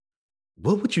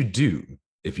What would you do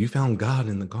if you found God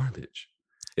in the garbage?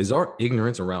 Is our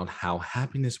ignorance around how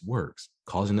happiness works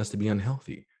causing us to be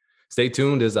unhealthy? Stay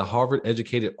tuned as a Harvard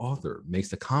educated author makes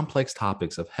the complex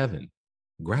topics of heaven,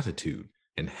 gratitude,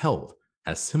 and health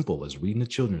as simple as reading a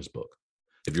children's book.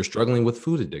 If you're struggling with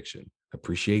food addiction,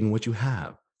 appreciating what you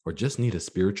have, or just need a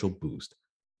spiritual boost,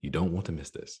 you don't want to miss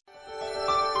this.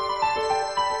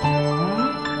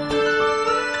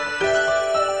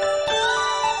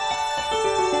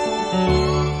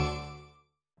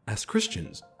 As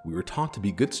Christians, we were taught to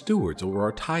be good stewards over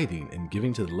our tithing and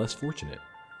giving to the less fortunate.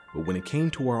 But when it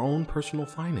came to our own personal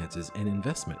finances and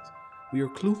investments, we are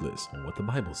clueless on what the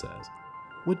Bible says.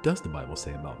 What does the Bible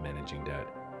say about managing debt,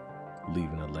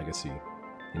 leaving a legacy,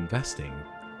 investing,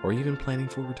 or even planning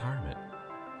for retirement?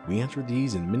 We answer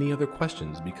these and many other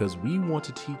questions because we want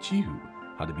to teach you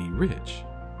how to be rich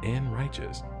and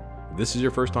righteous. If this is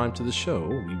your first time to the show,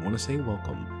 we want to say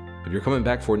welcome. If you're coming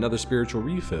back for another spiritual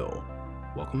refill,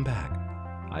 welcome back.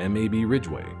 I am A.B.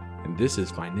 Ridgway, and this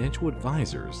is Financial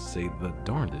Advisors Say the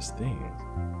Darndest Things.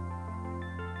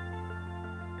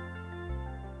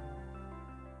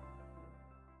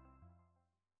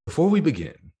 Before we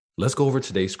begin, let's go over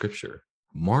today's scripture.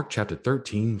 Mark chapter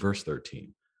 13, verse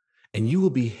 13. And you will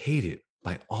be hated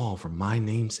by all for my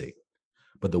name's sake,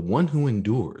 but the one who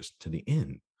endures to the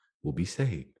end will be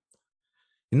saved.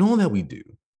 In all that we do,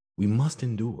 we must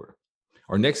endure.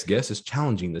 Our next guest is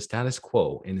challenging the status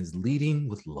quo and is leading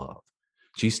with love.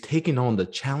 She's taken on the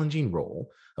challenging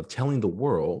role of telling the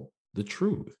world the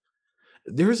truth.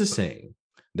 There is a saying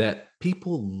that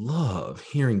people love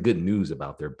hearing good news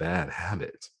about their bad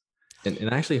habits. And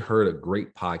I actually heard a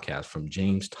great podcast from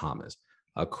James Thomas,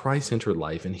 A Christ-Centered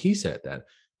Life, and he said that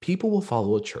people will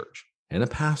follow a church and a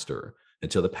pastor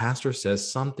until the pastor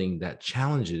says something that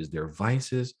challenges their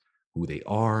vices, who they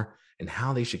are, and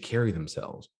how they should carry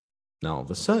themselves. Now, all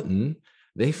of a sudden,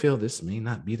 they feel this may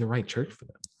not be the right church for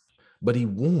them. But he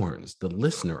warns the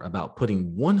listener about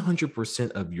putting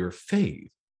 100% of your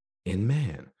faith in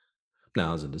man.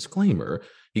 Now, as a disclaimer,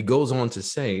 he goes on to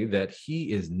say that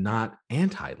he is not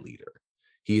anti-leader.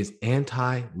 He is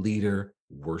anti-leader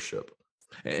worship.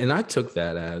 And I took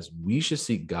that as we should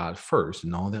seek God first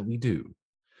in all that we do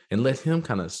and let him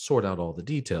kind of sort out all the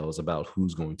details about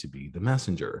who's going to be the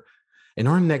messenger. And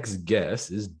our next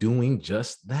guest is doing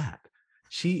just that.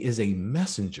 She is a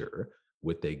messenger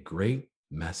with a great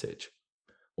message.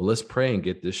 Well, let's pray and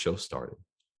get this show started.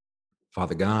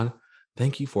 Father God,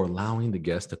 thank you for allowing the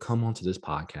guest to come onto this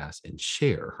podcast and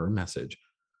share her message.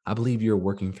 I believe you're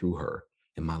working through her,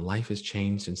 and my life has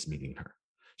changed since meeting her.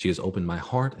 She has opened my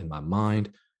heart and my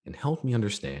mind and helped me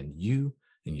understand you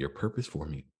and your purpose for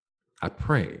me. I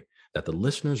pray that the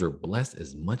listeners are blessed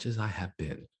as much as I have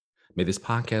been. May this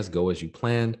podcast go as you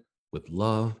planned, with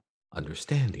love,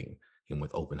 understanding, and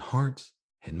with open hearts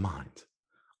and minds.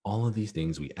 All of these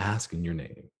things we ask in your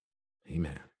name.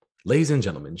 Amen. Ladies and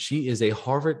gentlemen, she is a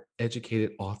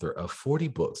Harvard-educated author of 40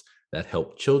 books that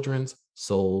help children's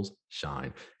souls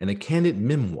shine, and a candid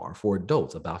memoir for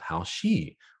adults about how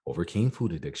she overcame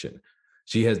food addiction.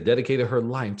 She has dedicated her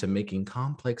life to making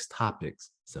complex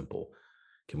topics simple.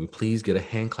 Can we please get a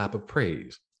hand clap of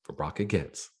praise for Bracha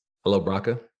Goetz? Hello,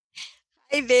 Bracha.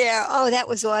 Hi there. Oh, that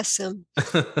was awesome.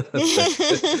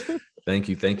 Thank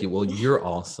you. Well, you're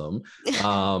awesome.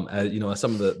 As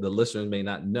some of the listeners may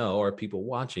not know, or people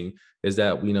watching, is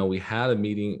that we had a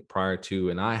meeting prior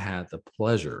to, and I had the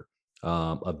pleasure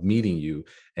of meeting you,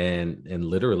 and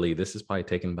literally this is probably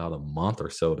taken about a month or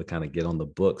so to kind of get on the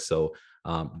book. So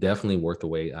definitely worth the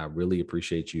wait. I really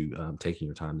appreciate you taking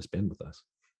your time to spend with us.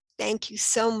 Thank you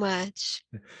so much.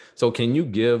 So can you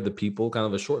give the people kind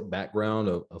of a short background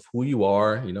of who you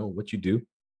are, what you do?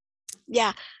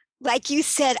 Yeah. Like you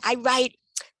said, I've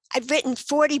written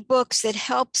 40 books that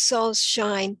help souls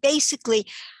shine. Basically,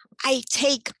 I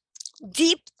take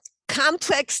deep,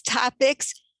 complex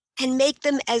topics and make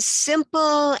them as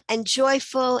simple and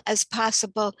joyful as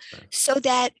possible, so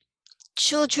that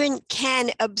children can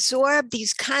absorb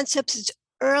these concepts as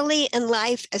early in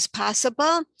life as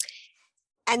possible,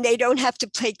 and they don't have to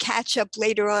play catch up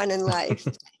later on in life.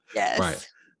 Yes. Right.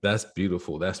 That's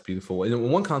beautiful.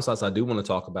 And one concept I do want to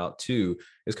talk about too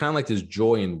is kind of like this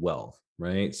joy and wealth,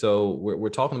 right? So we're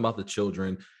talking about the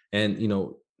children, and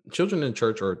children in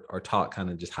church are taught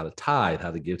kind of just how to tithe, how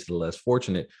to give to the less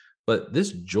fortunate. But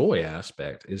this joy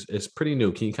aspect is pretty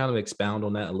new. Can you kind of expound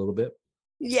on that a little bit?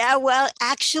 Yeah, well,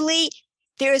 actually,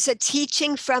 there's a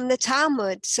teaching from the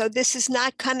Talmud. So this is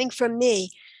not coming from me.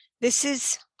 This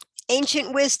is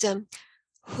ancient wisdom.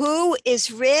 Who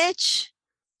is rich?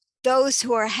 Those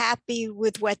who are happy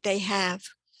with what they have.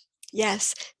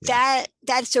 Yes, Yes.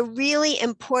 that's a really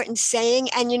important saying.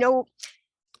 And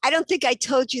I don't think I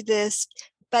told you this,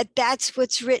 but that's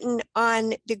what's written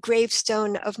on the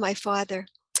gravestone of my father.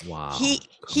 Wow. He Come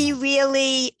he on.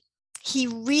 really he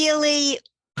really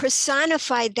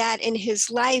personified that in his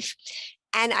life.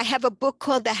 And I have a book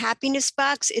called The Happiness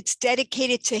Box. It's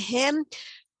dedicated to him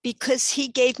because he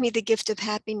gave me the gift of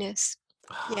happiness.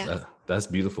 Yeah. That's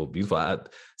beautiful. Beautiful.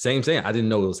 Same saying. I didn't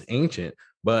know it was ancient,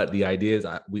 but the idea is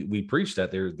we preach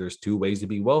that there's two ways to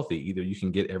be wealthy. Either you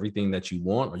can get everything that you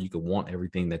want, or you can want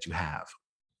everything that you have.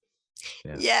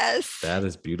 Yeah. Yes. That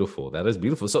is beautiful. That is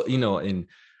beautiful. So, in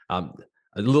um,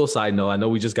 a little side note, I know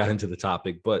we just got into the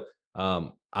topic, but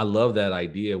I love that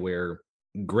idea where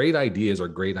great ideas are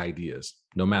great ideas,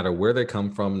 no matter where they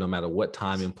come from, no matter what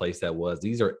time and place that was.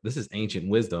 This is ancient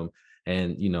wisdom,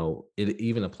 and it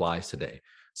even applies today.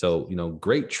 So,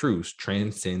 great truths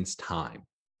transcends time,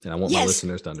 and I want my Yes.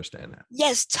 listeners to understand that.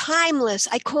 Yes. Timeless.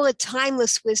 I call it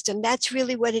timeless wisdom. That's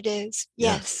really what it is.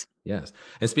 Yes, Yes. yes.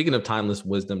 And speaking of timeless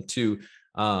wisdom too,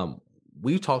 um,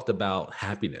 we talked about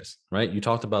happiness, right? You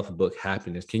talked about the book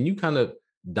Happiness. Can you kind of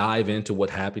dive into what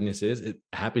happiness is?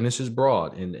 Happiness is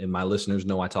broad, and my listeners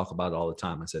know I talk about it all the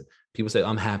time. I said people say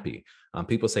I'm happy,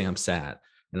 people say I'm sad,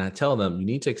 and I tell them you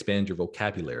need to expand your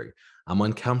vocabulary. I'm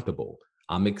uncomfortable.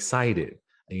 I'm excited.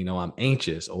 I'm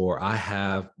anxious, or I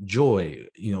have joy.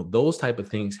 Those type of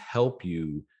things help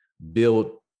you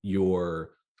build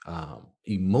your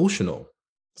emotional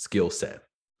skill set,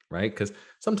 right? Because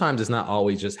sometimes it's not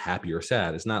always just happy or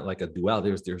sad. It's not like a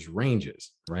duality. There's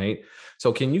ranges, right?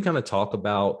 So can you kind of talk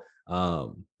about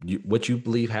what you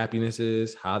believe happiness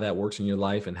is, how that works in your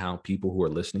life, and how people who are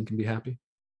listening can be happy?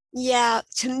 Yeah.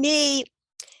 To me,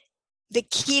 the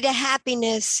key to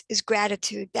happiness is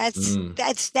gratitude. That's Mm,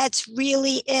 that's that's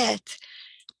really it.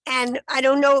 And I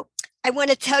don't know, I want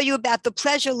to tell you about the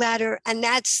pleasure ladder, and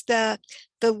that's the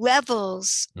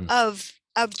levels mm,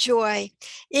 of joy.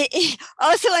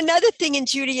 Also, another thing in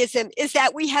Judaism is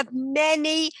that we have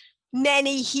many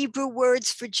Hebrew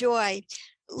words for joy.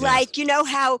 yes, Like,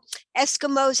 how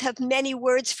Eskimos have many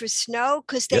words for snow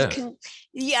because they yes, can,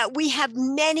 yeah, we have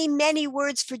many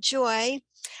words for joy.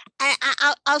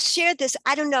 I'll share this.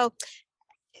 I don't know,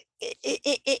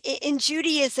 in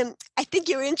Judaism, I think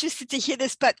you're interested to hear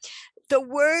this, but the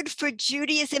word for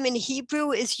Judaism in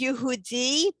Hebrew is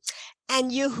Yehudi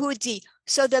and Yehudi.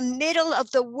 So the middle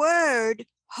of the word,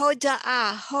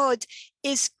 hoda'ah, hod,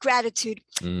 is gratitude.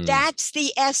 mm, That's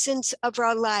the essence of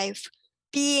our life,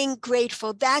 being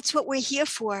grateful. That's what we're here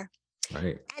for.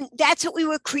 right. And that's what we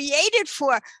were created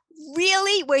for.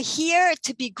 Really, we're here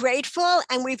to be grateful,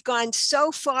 and we've gone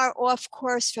so far off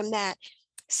course from that.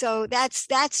 So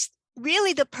that's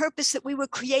really the purpose that we were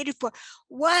created for.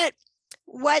 What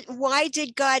why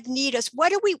did God need us? What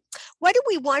do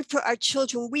we want for our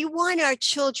children? We want our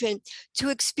children to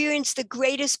experience the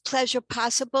greatest pleasure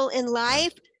possible in Yeah,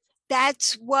 life.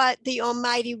 That's what the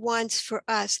Almighty wants for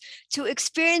us, to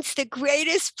experience the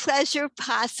greatest pleasure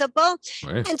possible.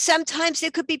 right. And sometimes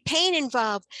there could be pain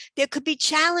involved. There could be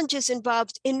challenges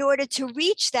involved in order to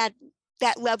reach that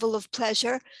level of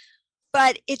pleasure,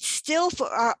 but it's still for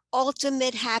our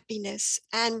ultimate happiness.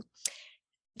 And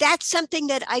that's something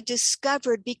that I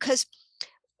discovered because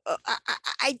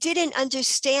I didn't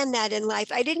understand that in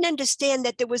life. I didn't understand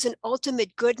that there was an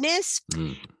ultimate goodness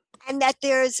Mm, and that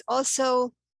there's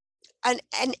also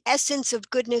an essence of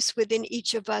goodness within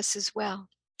each of us as well.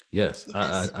 yes,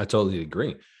 Yes. I totally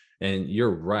agree, and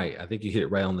you're right. I think you hit it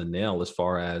right on the nail as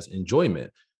far as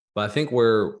enjoyment. But I think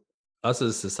where us as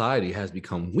a society has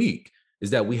become weak is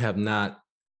that we have not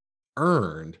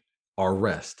earned our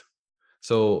rest.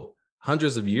 So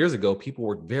hundreds of years ago, people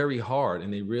worked very hard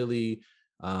and they really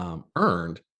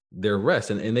earned their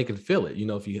rest, and they can feel it.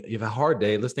 If you have a hard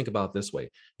day, let's think about it this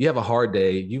way. You have a hard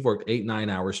day, you've worked 8, 9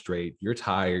 hours straight, you're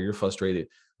tired, you're frustrated.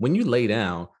 When you lay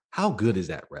down, how good is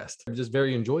that rest? It's just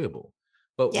very enjoyable.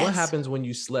 But what Yes. happens when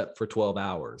you slept for 12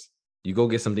 hours? You go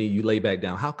get something, you lay back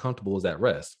down. How comfortable is that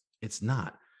rest? It's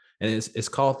not. And it's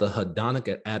called the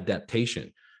hedonic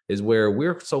adaptation, is where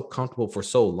we're so comfortable for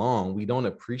so long, we don't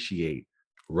appreciate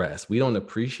rest. We don't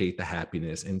appreciate the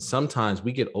happiness. And sometimes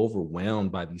we get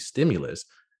overwhelmed by these stimulus,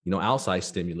 outside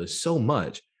stimulus so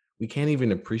much, we can't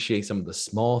even appreciate some of the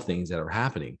small things that are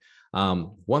happening.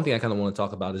 One thing I kind of want to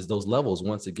talk about is those levels.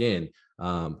 Once again,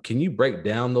 can you break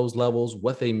down those levels,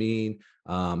 what they mean,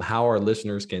 how our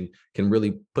listeners can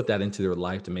really put that into their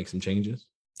life to make some changes?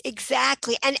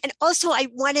 Exactly. And also I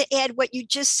want to add what you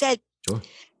just said. Sure.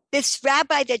 This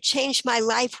rabbi that changed my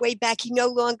life way back, he no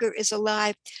longer is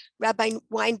alive, Rabbi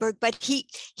Weinberg, but he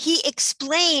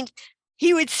explained,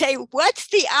 he would say, what's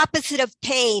the opposite of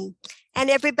pain? And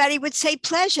everybody would say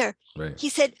pleasure. Right. He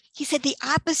said the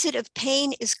opposite of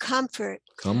pain is comfort.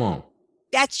 Come on.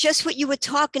 That's just what you were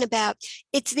talking about.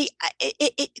 It's the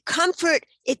comfort.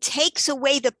 It takes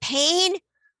away the pain,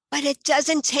 but it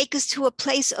doesn't take us to a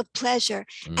place of pleasure.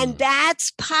 And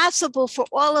that's possible for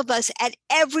all of us at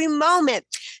every moment.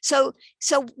 So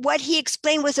what he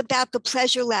explained was about the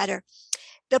pleasure ladder.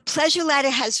 The pleasure ladder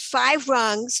has 5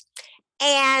 rungs,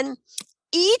 and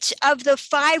each of the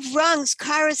 5 rungs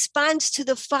corresponds to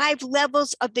the 5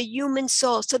 levels of the human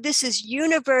soul. So this is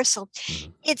universal.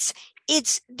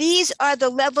 These are the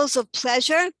levels of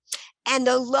pleasure, and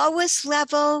the lowest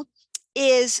level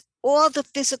is all the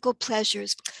physical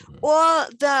pleasures, all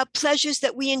the pleasures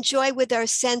that we enjoy with our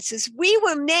senses. We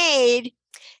were made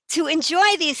to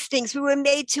enjoy these things. We were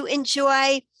made to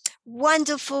enjoy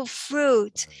wonderful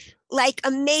fruit, like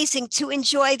amazing, to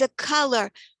enjoy the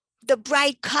color, the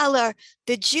bright color,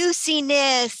 the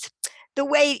juiciness, the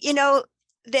way,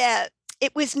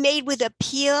 it was made with a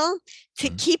peel to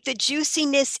keep the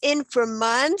juiciness in for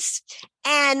months.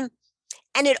 And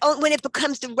when it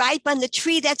becomes ripe on the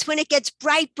tree, that's when it gets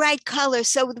bright color.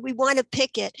 So we want to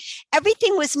pick it.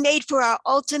 Everything was made for our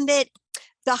ultimate,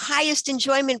 the highest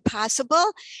enjoyment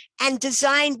possible, and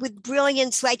designed with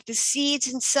brilliance, like the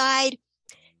seeds inside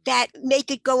that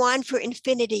make it go on for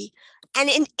infinity. And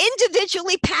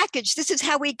individually packaged. This is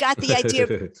how we got the idea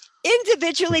of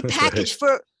individually packaged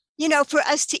for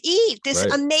us to eat this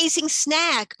amazing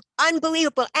snack.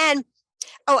 Unbelievable. And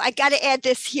I got to add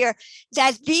this here,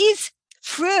 that these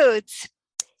fruits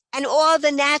and all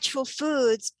the natural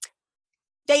foods,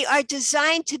 they are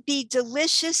designed to be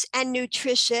delicious and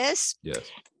nutritious.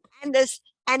 Yes.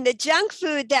 And the junk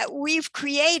food that we've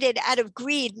created out of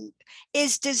greed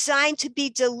is designed to be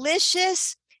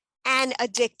delicious and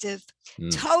addictive.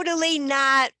 Totally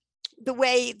not the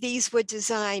way these were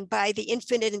designed by the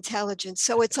infinite intelligence.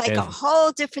 So it's like a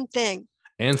whole different thing.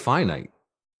 And finite.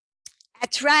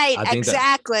 That's right.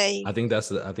 Exactly. I think that's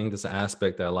an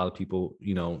aspect that a lot of people,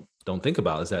 don't think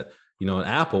about, is that, an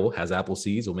apple has apple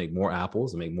seeds, will make more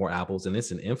apples, and it's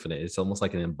an infinite. It's almost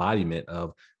like an embodiment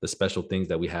of the special things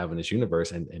that we have in this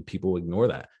universe, and people ignore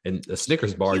that. And a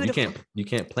Snickers bar, you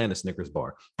can't plant a Snickers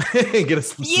bar and get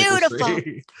a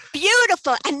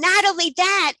beautiful. And not only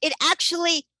that, it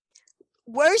actually,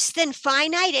 worse than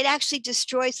finite, it actually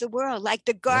destroys the world. Like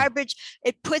the garbage,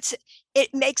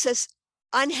 it makes us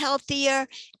unhealthier,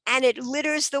 and it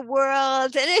litters the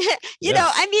world, and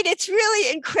it's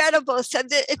really incredible. So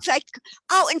it's like,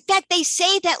 in fact, they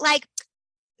say that like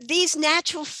these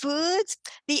natural foods,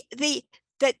 the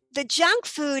junk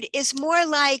food is more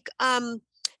like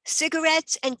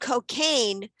cigarettes and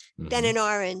cocaine than an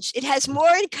orange. It has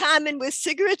more in common with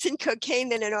cigarettes and cocaine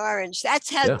than an orange.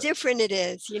 That's how different it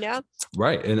is,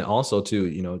 Right. And also too,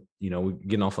 we're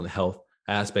getting off on the health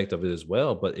aspect of it as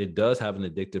well, but it does have an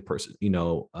addictive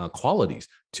qualities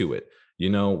to it.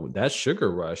 That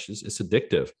sugar rush is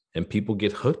addictive, and people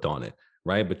get hooked on it,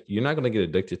 right? But you're not going to get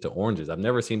addicted to oranges. I've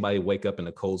never seen anybody wake up in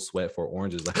a cold sweat for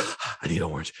oranges, like, I need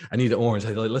an orange.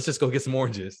 Like, let's just go get some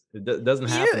oranges. It doesn't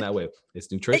happen that way.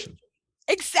 It's nutrition.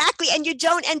 Exactly. And you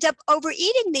don't end up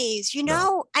overeating these,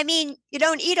 No. I mean, you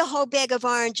don't eat a whole bag of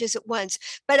oranges at once,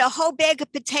 but a whole bag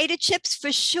of potato chips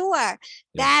for sure.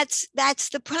 Yeah. That's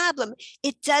the problem.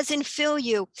 It doesn't fill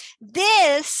you.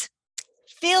 This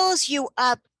fills you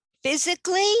up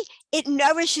physically. It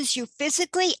nourishes you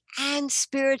physically and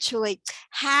spiritually.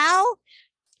 How?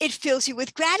 It fills you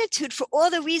with gratitude for all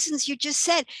the reasons you just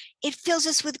said. It fills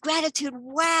us with gratitude.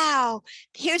 Wow,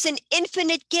 here's an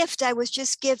infinite gift I was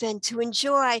just given to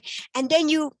enjoy. And then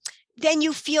you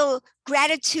feel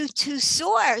gratitude to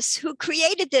Source, who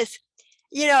created this,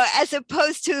 as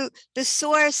opposed to the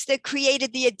source that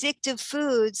created the addictive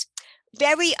foods.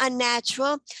 Very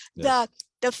unnatural. Yeah.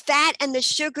 The fat and the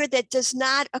sugar that does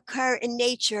not occur in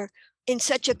nature in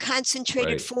such a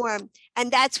concentrated form.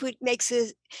 And that's what makes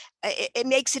it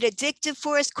addictive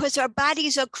for us, because our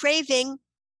bodies are craving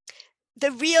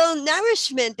the real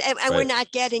nourishment, and we're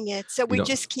not getting it. So we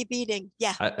just keep eating.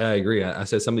 Yeah. I agree. I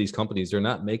said some of these companies, they're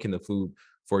not making the food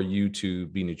for you to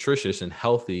be nutritious and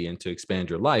healthy and to expand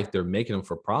your life. They're making them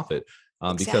for profit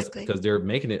because they're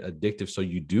making it addictive. So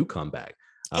you do come back.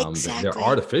 They're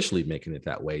artificially making it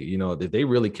that way. If they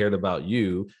really cared about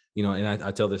you, and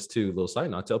I tell this too, a little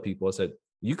side note, I tell people, I said,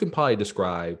 you can probably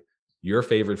describe your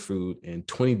favorite food in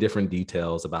 20 different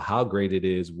details about how great it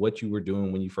is, what you were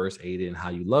doing when you first ate it, and how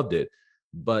you loved it.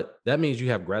 But that means you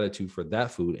have gratitude for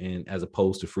that food. And as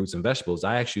opposed to fruits and vegetables,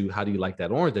 I asked you, how do you like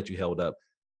that orange that you held up?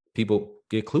 people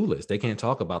get clueless. They can't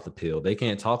talk about the pill. They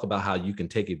can't talk about how you can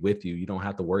take it with you. You don't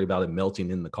have to worry about it melting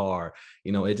in the car.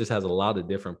 It just has a lot of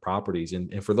different properties.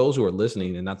 And for those who are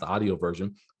listening and not the audio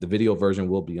version, the video version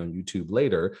will be on YouTube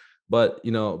later. But,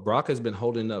 Brock has been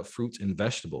holding up fruits and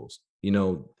vegetables.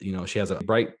 She has a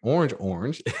bright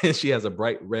orange, and she has a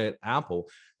bright red apple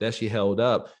that she held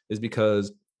up, is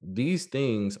because these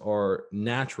things are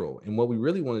natural. And what we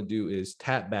really want to do is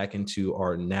tap back into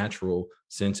our natural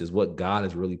senses, what God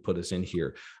has really put us in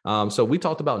here. So we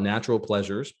talked about natural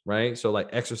pleasures, right? So like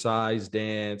exercise,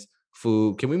 dance,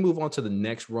 food. Can we move on to the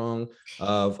next rung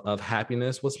of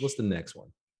happiness? What's the next one?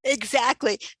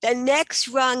 Exactly. The next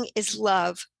rung is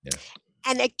love. Yeah.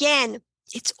 And again,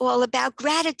 it's all about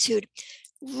gratitude.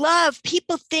 Love,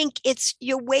 people think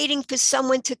you're waiting for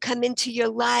someone to come into your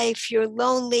life, you're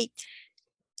lonely.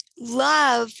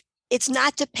 Love, it's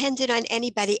not dependent on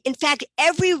anybody. In fact,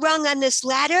 every rung on this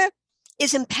ladder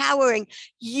is empowering.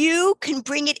 You can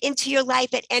bring it into your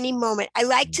life at any moment. I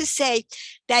like to say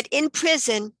that in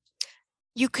prison,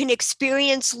 you can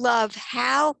experience love.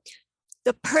 How?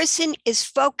 The person is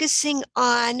focusing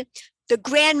on the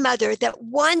grandmother that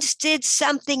once did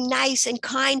something nice and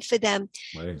kind for them.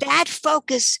 Right. That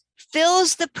focus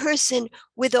fills the person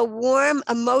with a warm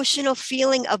emotional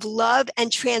feeling of love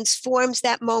and transforms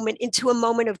that moment into a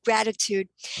moment of gratitude.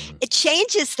 Mm-hmm. It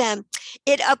changes them.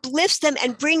 It uplifts them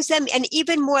and brings them an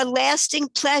even more lasting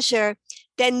pleasure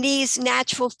than these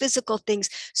natural physical things.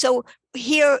 So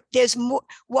here, there's more.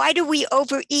 Why do we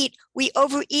overeat? We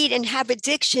overeat and have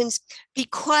addictions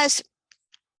because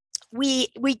we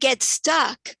get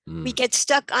stuck. We get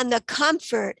stuck on the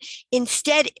comfort.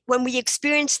 Instead, when we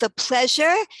experience the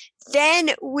pleasure,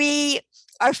 then we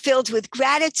are filled with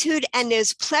gratitude and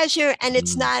there's pleasure, and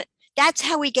it's not. That's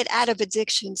how we get out of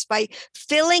addictions, by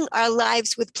filling our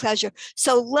lives with pleasure.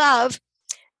 So love,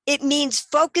 it means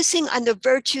focusing on the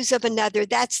virtues of another.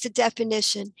 That's the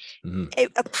definition.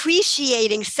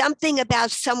 Appreciating something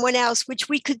about someone else, which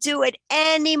we could do at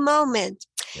any moment.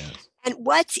 Yes. And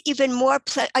what's even more,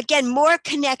 more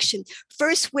connection.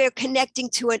 First, we're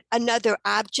connecting to another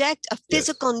object, a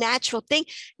physical, natural thing.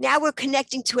 Now we're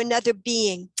connecting to another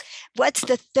being. What's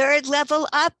the third level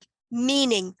up?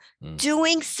 Meaning,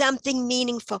 doing something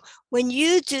meaningful. When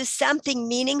you do something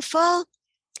meaningful,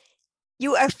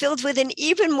 you are filled with an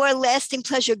even more lasting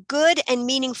pleasure, good and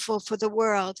meaningful for the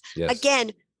world. Yes.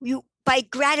 Again, by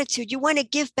gratitude, you want to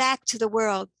give back to the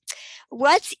world.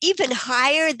 What's even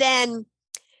higher than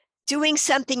doing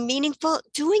something meaningful?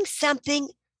 Doing something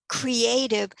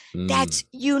creative that's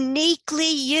uniquely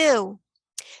you.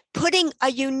 Putting a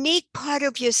unique part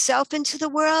of yourself into the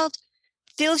world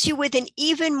fills you with an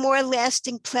even more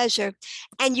lasting pleasure.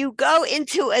 And you go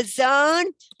into a zone,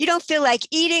 you don't feel like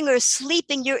eating or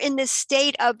sleeping. You're in this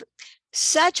state of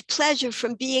such pleasure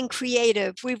from being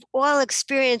creative. We've all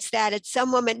experienced that at some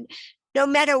moment, no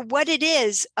matter what it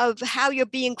is of how you're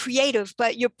being creative,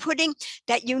 but you're putting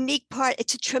that unique part.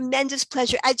 It's a tremendous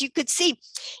pleasure. As you could see,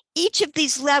 each of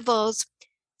these levels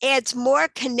adds more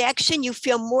connection. You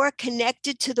feel more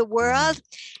connected to the world,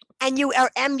 and you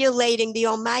are emulating the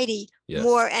Almighty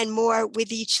more and more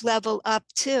with each level up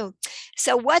too.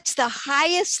 So what's the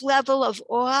highest level of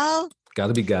all? Got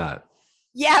to be God.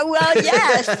 Yeah, well,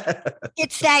 yes.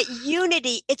 It's that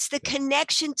unity. It's the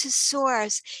connection to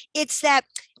source. It's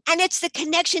the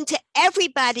connection to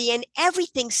everybody and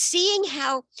everything, seeing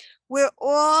how we're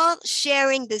all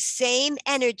sharing the same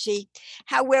energy,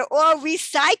 how we're all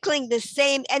recycling the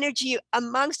same energy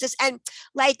amongst us. And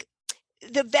like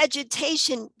the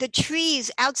vegetation, the trees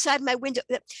outside my window,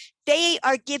 they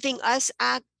are giving us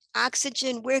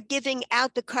oxygen. We're giving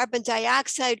out the carbon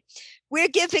dioxide. We're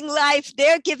giving life.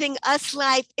 They're giving us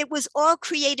life. It was all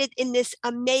created in this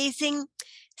amazing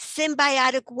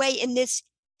symbiotic way,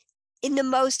 in the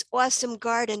most awesome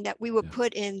garden that we were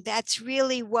put in. That's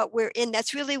really what we're in.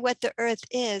 That's really what the earth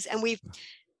is. And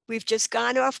we've just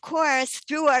gone off course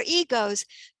through our egos,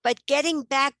 but getting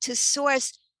back to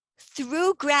source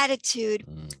through gratitude,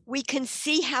 we can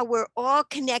see how we're all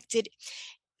connected.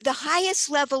 The highest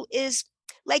level is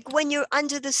like when you're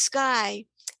under the sky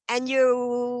and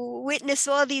you witness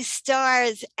all these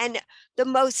stars and the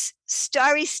most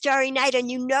starry night, and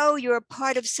you know you're a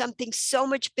part of something so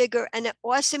much bigger and an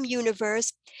awesome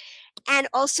universe. And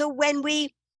also when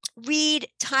we read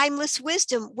timeless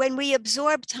wisdom, when we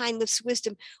absorb timeless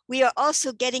wisdom, we are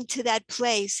also getting to that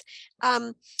place.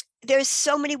 There's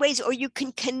so many ways, or you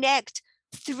can connect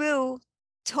through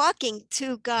talking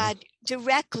to God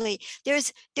directly.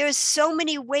 There's so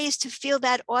many ways to feel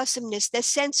that awesomeness, the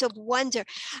sense of wonder.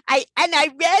 I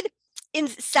read in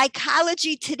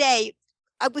Psychology Today,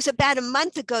 it was about a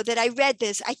month ago that I read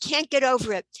this. I can't get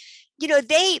over it.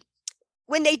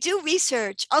 when they do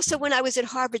research, also when I was at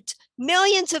Harvard,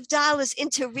 millions of dollars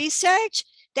into research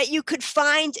that you could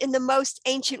find in the most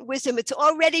ancient wisdom. It's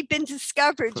already been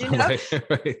discovered, Right,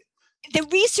 right. The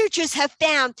researchers have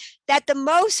found that the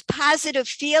most positive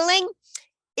feeling,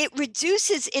 it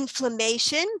reduces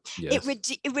inflammation. Yes.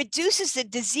 It reduces the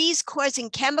disease-causing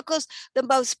chemicals. The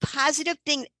most positive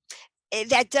thing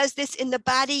that does this in the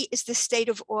body is the state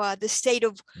of awe, that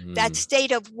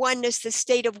state of oneness, the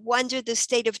state of wonder, the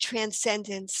state of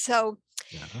transcendence. So,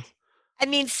 Yeah. I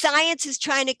mean, science is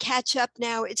trying to catch up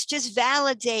now. It's just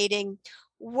validating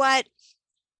what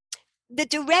the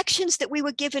directions that we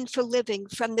were given for living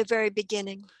from the very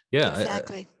beginning. Yeah.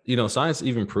 Exactly. Science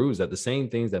even proves that the same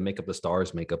things that make up the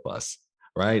stars make up us,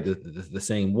 right? The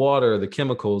same water, the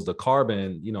chemicals, the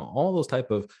carbon, all those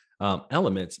type of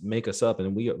elements make us up,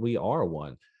 and we are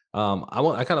one.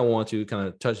 I kind of want to kind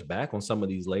of touch back on some of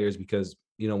these layers because,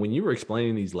 when you were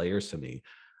explaining these layers to me,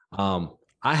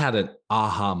 I had an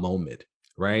aha moment,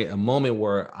 right? A moment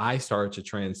where I started to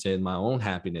transcend my own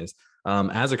happiness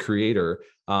as a creator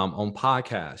on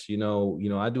podcasts.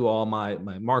 I do all my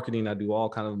marketing. I do all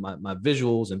kind of my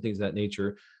visuals and things of that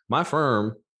nature. My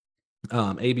firm,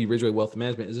 AB Ridgeway Wealth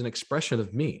Management, is an expression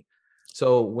of me.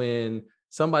 So when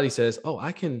somebody says, "Oh,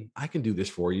 I can do this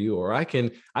for you," or I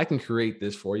can create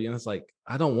this for you, and it's like,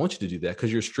 I don't want you to do that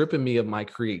because you're stripping me of my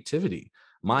creativity,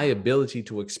 my ability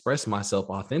to express myself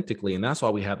authentically. And that's why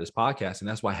we have this podcast, and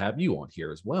that's why I have you on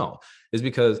here as well, is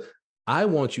because I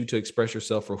want you to express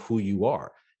yourself for who you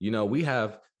are. We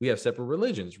have separate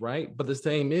religions, right? But the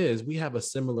same is we have a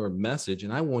similar message,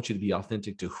 and I want you to be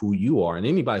authentic to who you are. And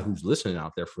anybody who's listening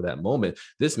out there for that moment,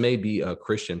 this may be a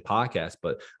Christian podcast,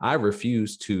 but I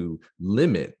refuse to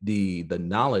limit the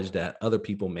knowledge that other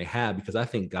people may have, because I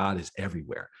think God is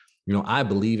everywhere. I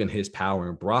believe in his power,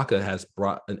 and Baraka has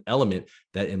brought an element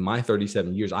that in my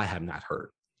 37 years I have not heard.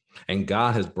 And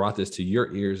God has brought this to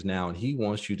your ears now, and he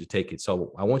wants you to take it.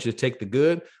 So I want you to take the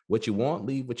good, what you want,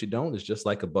 leave what you don't. It's just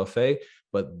like a buffet.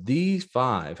 But these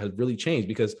 5 have really changed,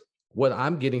 because what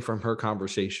I'm getting from her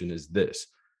conversation is this,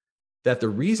 that the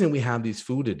reason we have these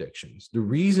food addictions, the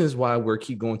reasons why we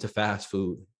keep going to fast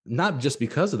food, not just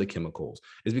because of the chemicals,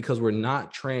 is because we're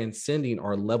not transcending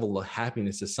our level of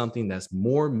happiness to something that's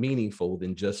more meaningful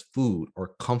than just food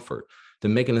or comfort,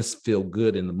 than making us feel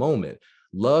good in the moment.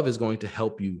 Love is going to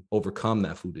help you overcome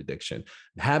that food addiction.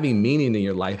 Having meaning in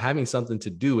your life, having something to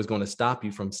do, is going to stop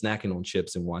you from snacking on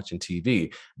chips and watching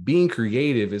TV. Being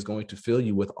creative is going to fill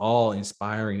you with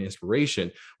awe-inspiring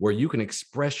inspiration, where you can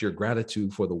express your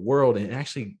gratitude for the world and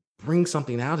actually bring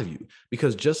something out of you.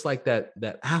 Because just like that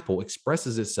apple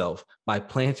expresses itself by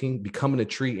planting, becoming a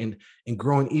tree, and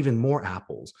growing even more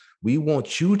apples, we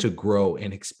want you to grow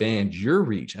and expand your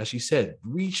reach. As she said,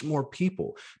 reach more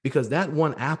people, because that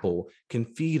one apple can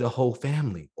feed a whole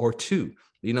family or 2.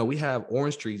 We have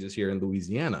orange trees here in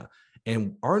Louisiana,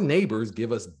 and our neighbors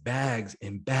give us bags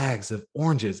and bags of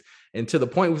oranges. And to the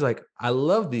point where it's like, I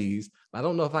love these, but I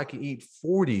don't know if I can eat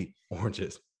 40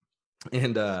 oranges.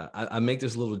 And I make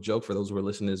this little joke for those who are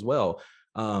listening as well.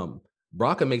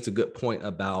 Braca makes a good point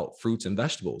about fruits and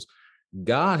vegetables.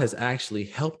 God has actually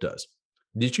helped us.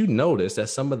 Did you notice that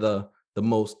some of the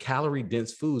most calorie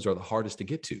dense foods are the hardest to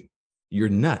get to? Your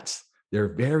nuts.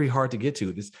 They're very hard to get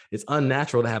to. It's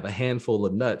unnatural to have a handful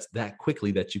of nuts that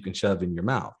quickly that you can shove in your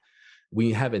mouth. When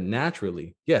you have it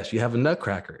naturally, yes, you have a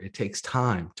nutcracker. It takes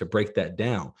time to break that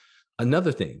down.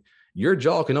 Another thing, your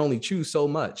jaw can only chew so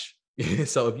much.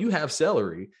 So if you have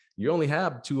celery, you only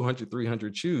have 200,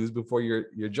 300 chews before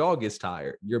your jaw gets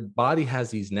tired. Your body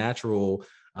has these natural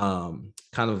kind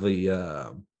of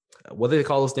the, what do they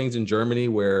call those things in Germany,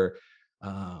 where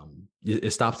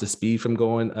it stops the speed from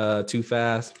going too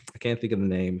fast. I can't think of the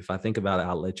name. If I think about it,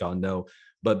 I'll let y'all know.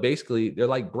 But basically, they're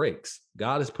like brakes.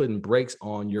 God is putting brakes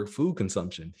on your food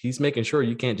consumption. He's making sure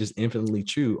you can't just infinitely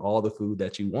chew all the food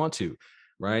that you want to,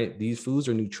 right? These foods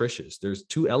are nutritious. There's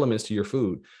 2 elements to your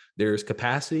food. There's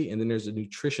capacity, and then there's a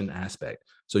nutrition aspect.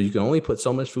 So you can only put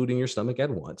so much food in your stomach at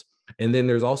once. And then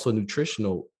there's also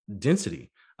nutritional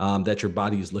density that your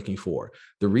body is looking for.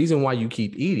 The reason why you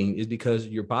keep eating is because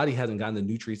your body hasn't gotten the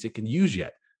nutrients it can use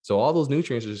yet. So all those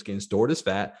nutrients are just getting stored as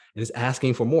fat, and it's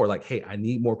asking for more. Like, hey, I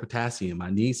need more potassium. I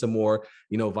need some more,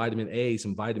 vitamin A,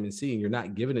 some vitamin C, and you're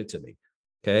not giving it to me.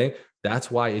 Okay.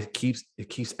 That's why it keeps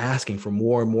asking for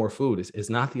more and more food. It's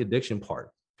not the addiction part.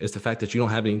 It's the fact that you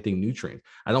don't have anything nutrient.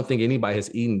 I don't think anybody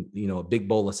has eaten, a big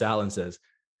bowl of salad and says,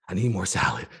 I need more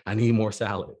salad. I need more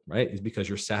salad, right? It's because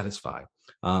you're satisfied.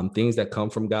 Things that come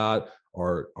from God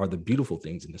are the beautiful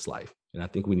things in this life. And I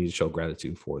think we need to show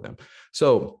gratitude for them.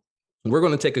 So We're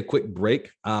going to take a quick break.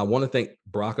 I want to thank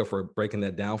Bracha for breaking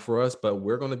that down for us, but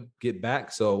we're going to get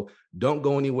back. So don't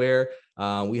go anywhere.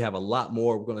 We have a lot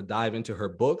more. We're going to dive into her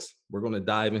books. We're going to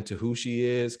dive into who she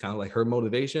is, kind of like her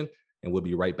motivation, and we'll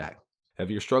be right back.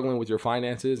 If you're struggling with your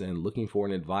finances and looking for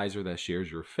an advisor that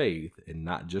shares your faith and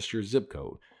not just your zip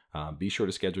code, be sure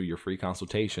to schedule your free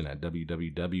consultation at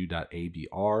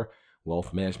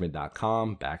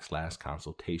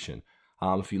www.abrwealthmanagement.com/consultation.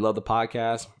 If you love the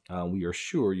podcast, we are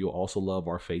sure you'll also love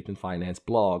our Faith and Finance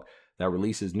blog that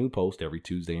releases new posts every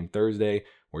Tuesday and Thursday,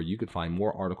 where you could find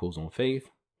more articles on faith,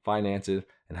 finances,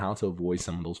 and how to avoid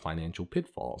some of those financial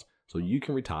pitfalls so you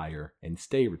can retire and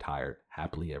stay retired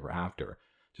happily ever after.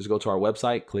 Just go to our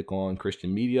website, click on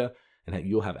Christian Media, and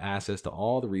you'll have access to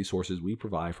all the resources we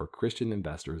provide for Christian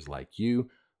investors like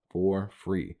you for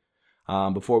free.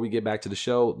 Before we get back to the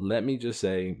show, let me just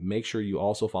say, make sure you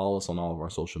also follow us on all of our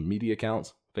social media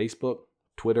accounts: Facebook,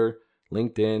 Twitter,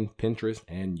 LinkedIn, Pinterest,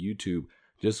 and YouTube.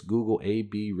 Just Google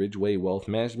AB Ridgeway Wealth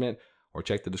Management or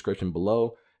check the description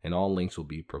below, and all links will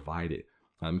be provided.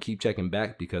 Keep checking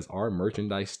back because our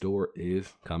merchandise store is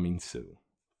coming soon.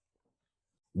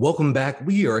 Welcome back.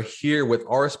 We are here with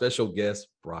our special guest,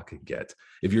 Bracha Get.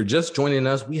 If you're just joining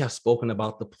us, we have spoken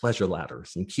about the pleasure ladder,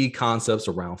 some key concepts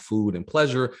around food and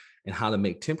pleasure, and how to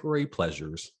make temporary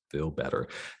pleasures feel better.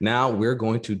 Now we're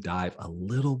going to dive a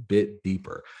little bit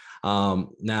deeper.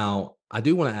 Now, I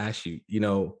do want to ask you, you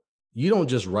don't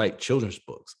just write children's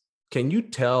books. Can you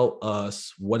tell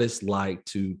us what it's like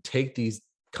to take these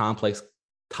complex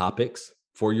topics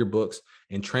for your books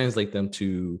and translate them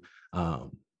to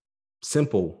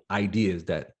simple ideas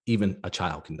that even a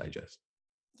child can digest?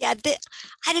 Yeah,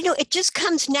 I don't know. It just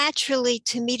comes naturally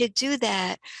to me to do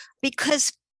that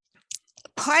because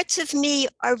parts of me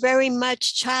are very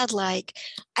much childlike.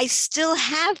 I still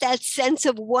have that sense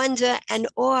of wonder and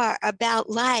awe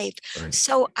about life. Right.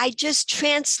 So I just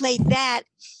translate that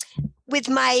with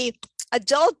my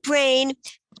adult brain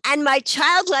and my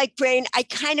childlike brain.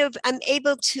 I'm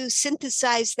able to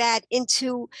synthesize that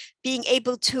into being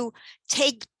able to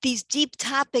take these deep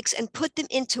topics and put them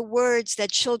into words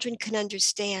that children can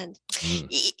understand.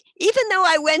 Even though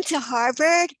I went to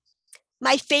Harvard,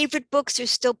 my favorite books are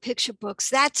still picture books.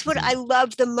 That's what I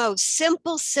love the most.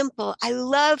 Simple. I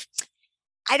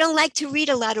don't like to read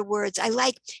a lot of words. I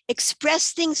like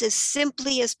express things as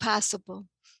simply as possible.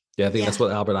 Yeah, I think that's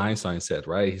what Albert Einstein said,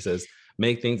 right? He says,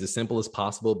 make things as simple as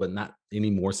possible, but not any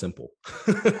more simple.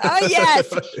 Oh,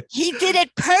 yes. He did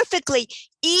it perfectly.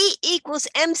 E equals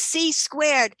MC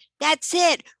squared. That's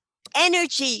it.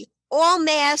 Energy, all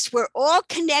mass, we're all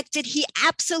connected. He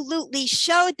absolutely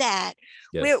showed that.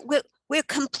 Yes. We're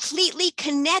completely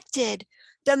connected.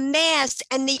 The mass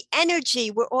and the energy,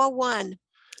 we're all one.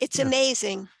 It's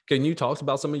amazing. Can you talk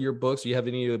about some of your books? Do you have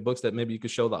any of the books that maybe you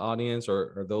could show the audience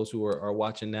or those who are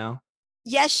watching now?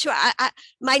 Yes, sure.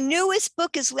 My newest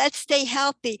book is Let's Stay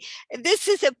Healthy. This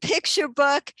is a picture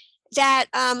book that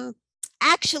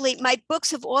actually my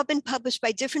books have all been published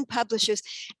by different publishers.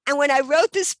 And when I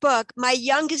wrote this book, my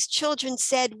youngest children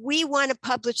said, we want to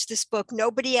publish this book,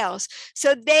 nobody else.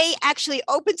 So they actually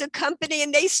opened a company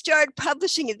and they started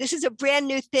publishing it. This is a brand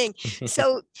new thing.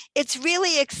 So it's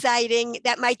really exciting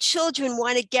that my children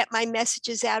want to get my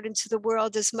messages out into the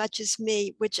world as much as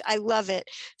me, which I love it.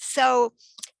 So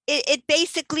it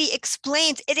basically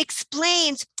explains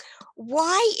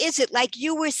why is it, like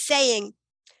you were saying,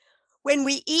 when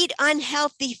we eat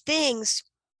unhealthy things,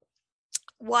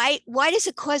 why does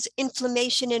it cause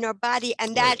inflammation in our body?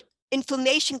 And that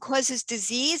inflammation causes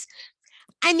disease?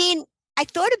 I mean, I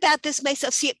thought about this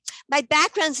myself. See, my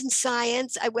background's in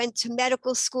science. I went to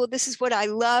medical school. This is what I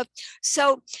love.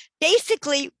 So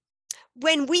basically,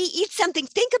 when we eat something,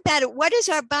 think about it. What does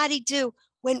our body do?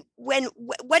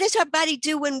 What does our body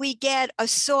do when we get a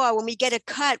sore, when we get a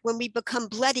cut, when we become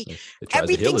bloody? It tries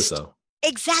to heal itself.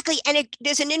 Exactly. And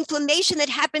there's an inflammation that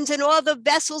happens and all the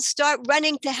vessels start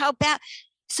running to help out.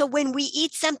 So when we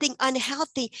eat something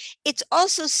unhealthy, it's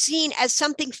also seen as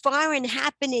something foreign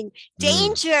happening,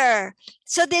 danger.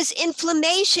 So there's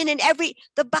inflammation and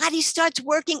the body starts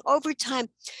working overtime.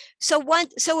 So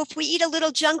if we eat a little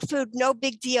junk food, no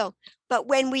big deal. But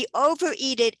when we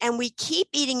overeat it and we keep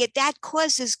eating it, that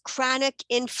causes chronic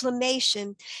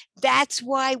inflammation. That's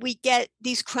why we get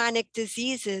these chronic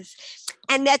diseases.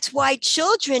 And that's why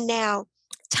children now,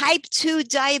 type 2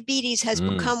 diabetes has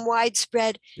become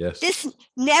widespread. Yes. This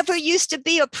never used to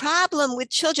be a problem with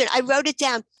children. I wrote it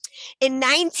down. In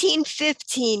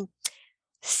 1915,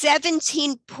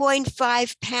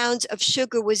 17.5 pounds of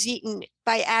sugar was eaten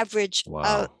by average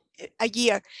a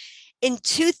year. In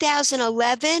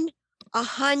 2011,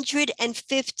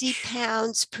 150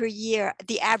 pounds per year,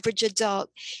 the average adult.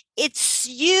 It's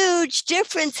huge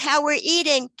difference how we're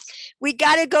eating. We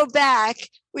got to go back.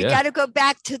 We got to go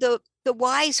back to the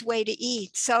wise way to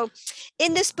eat. So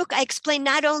in this book, I explain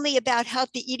not only about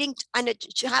healthy eating on a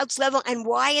child's level and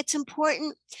why it's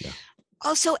important,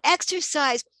 also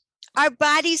exercise. Our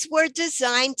bodies were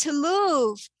designed to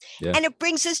move, and it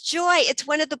brings us joy. It's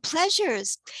one of the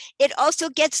pleasures. It also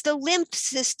gets the lymph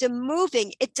system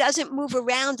moving. It doesn't move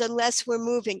around unless we're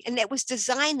moving, and it was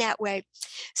designed that way.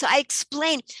 So I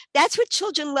explain, that's what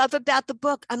children love about the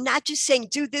book. I'm not just saying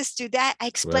do this, do that. I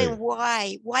explain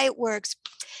why it works.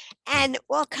 And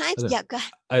all kinds. Yeah, go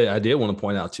ahead. I did want to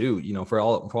point out too, for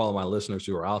all of my listeners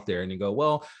who are out there and you go,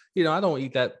 well, I don't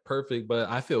eat that perfect, but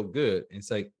I feel good. And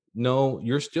it's like, no,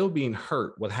 you're still being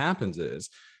hurt. What happens is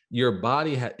your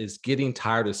body is getting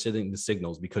tired of sending the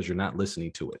signals because you're not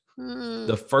listening to it.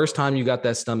 The first time you got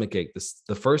that stomach ache,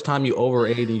 the first time you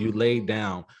overate and you laid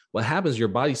down, what happens? Your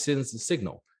body sends the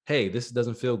signal. Hey, this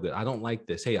doesn't feel good. I don't like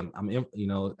this. Hey, I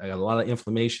got a lot of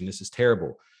inflammation. This is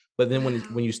terrible. But then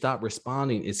when you stop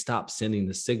responding, it stops sending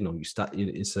the signal. You stop.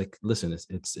 It's like, listen,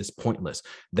 it's pointless.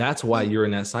 That's why you're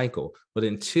in that cycle. But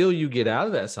until you get out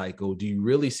of that cycle, do you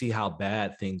really see how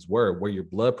bad things were, where your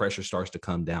blood pressure starts to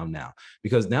come down now?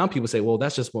 Because now people say, well,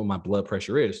 that's just what my blood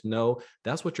pressure is. No,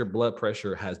 that's what your blood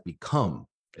pressure has become.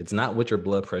 It's not what your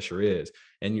blood pressure is.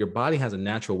 And your body has a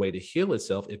natural way to heal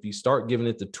itself if you start giving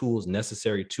it the tools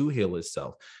necessary to heal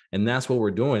itself. And that's what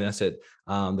we're doing. I said,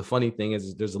 the funny thing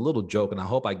is there's a little joke, and I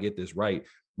hope I get this right,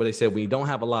 but they said when you don't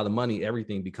have a lot of money,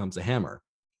 everything becomes a hammer.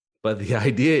 But the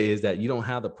idea is that you don't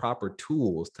have the proper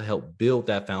tools to help build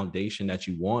that foundation that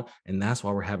you want. And that's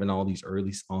why we're having all these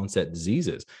early onset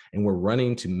diseases. And we're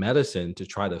running to medicine to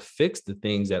try to fix the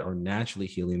things that are naturally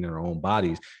healing their own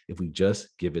bodies if we just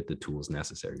give it the tools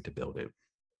necessary to build it.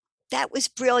 That was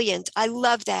brilliant. I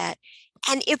love that.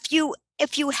 And if you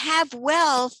have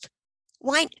wealth,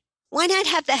 why not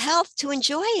have the health to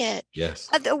enjoy it? Yes.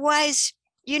 Otherwise,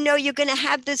 you're going to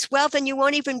have this wealth and you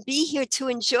won't even be here to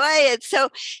enjoy it. So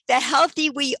the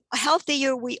healthier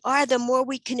we are, the more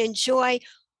we can enjoy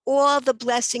all the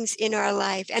blessings in our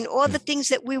life and all the things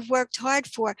that we've worked hard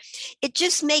for. It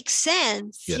just makes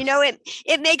sense. Yes.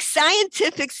 It makes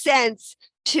scientific sense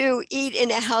to eat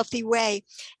in a healthy way.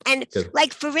 And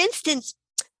like, for instance,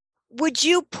 would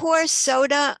you pour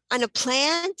soda on a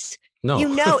plant? No.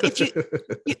 If you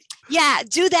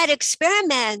do that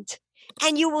experiment,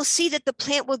 and you will see that the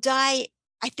plant will die,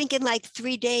 I think, in like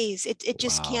 3 days. It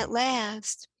just can't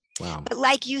last. Wow. But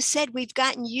like you said, we've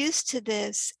gotten used to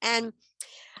this. And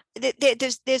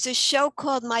there's a show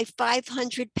called My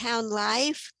 500-Pound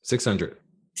Life. 600.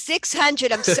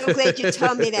 600. I'm so glad you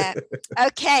told me that.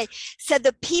 Okay. So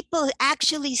the people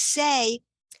actually say,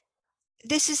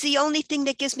 this is the only thing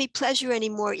that gives me pleasure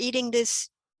anymore, eating this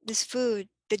food,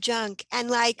 the junk.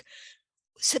 And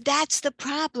so that's the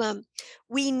problem.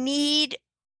 We need,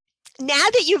 now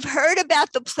that you've heard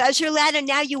about the pleasure ladder,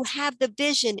 now you have the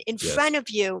vision in front of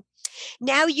you.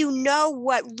 Now you know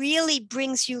what really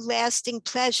brings you lasting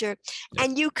pleasure,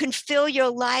 and you can fill your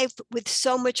life with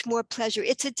so much more pleasure.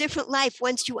 It's a different life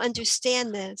once you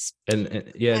understand this.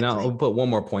 And now I'll put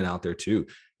one more point out there too.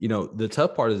 The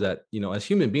tough part is that, as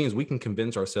human beings, we can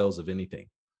convince ourselves of anything.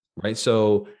 Right.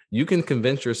 So you can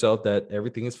convince yourself that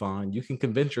everything is fine. You can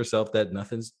convince yourself that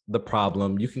nothing's the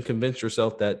problem. You can convince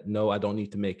yourself that, no, I don't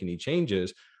need to make any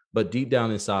changes. But deep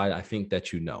down inside, I think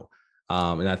that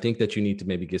and I think that you need to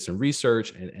maybe get some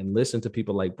research and listen to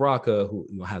people like Bracha,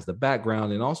 who has the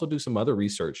background, and also do some other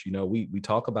research. We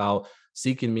talk about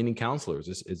seeking many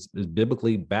counselors. It's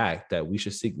biblically backed that we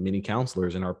should seek many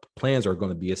counselors, and our plans are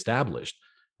going to be established.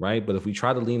 Right. But if we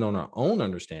try to lean on our own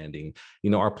understanding,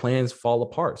 our plans fall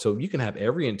apart. So you can have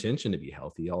every intention to be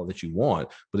healthy, all that you want.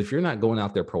 But if you're not going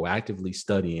out there proactively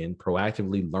studying,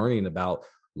 proactively learning about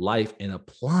life and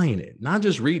applying it, not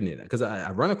just reading it, because I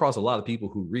run across a lot of people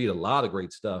who read a lot of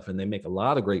great stuff and they make a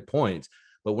lot of great points.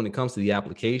 But when it comes to the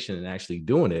application and actually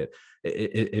doing it,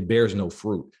 it bears no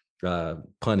fruit.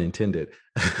 Pun intended.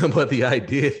 But the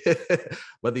idea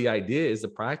is to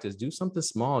practice. Do something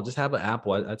small. Just have an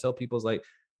apple. I tell people, it's like,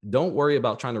 don't worry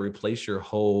about trying to replace your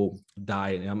whole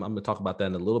diet. And I'm going to talk about that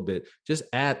in a little bit. Just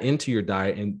add into your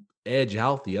diet and edge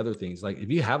out the other things. Like if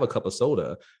you have a cup of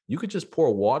soda, you could just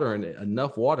pour water in it,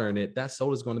 enough water in it. That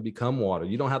soda is going to become water.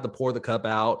 You don't have to pour the cup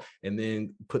out and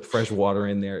then put fresh water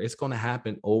in there. It's going to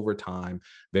happen over time,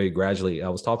 very gradually. I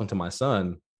was talking to my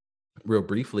son real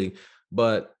briefly,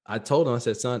 but I told him, I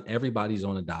said, son, everybody's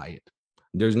on a diet.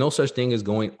 There's no such thing as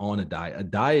going on a diet. A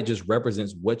diet just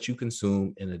represents what you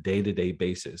consume in a day-to-day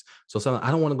basis. So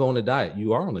I don't want to go on a diet.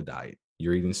 You are on a diet.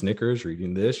 You're eating Snickers, you're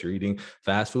eating this, you're eating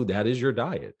fast food. That is your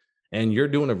diet. And you're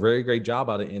doing a very great job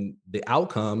at it. And the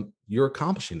outcome, you're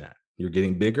accomplishing that. You're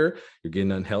getting bigger, you're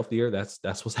getting unhealthier.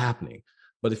 That's what's happening.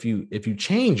 But if you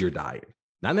change your diet,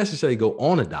 not necessarily go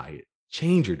on a diet,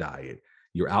 change your diet,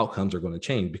 your outcomes are going to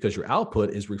change because your output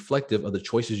is reflective of the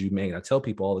choices you made. I tell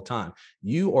people all the time,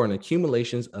 you are an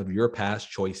accumulation of your past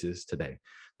choices today.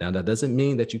 Now, that doesn't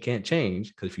mean that you can't change,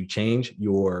 because if you change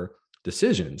your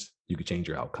decisions, you can change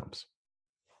your outcomes.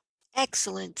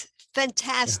 Excellent. Yeah.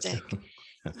 Fantastic.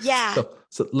 Yeah.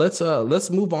 So let's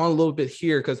move on a little bit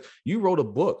here, because you wrote a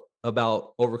book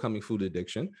about overcoming food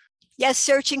addiction. Yes,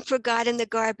 Searching for God in the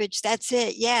Garbage. That's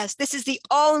it. Yes. This is the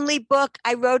only book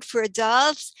I wrote for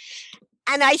adults.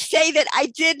 And I say that I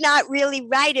did not really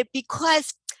write it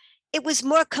because it was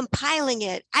more compiling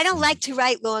it. I don't like to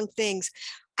write long things.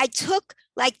 I took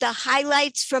like the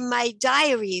highlights from my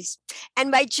diaries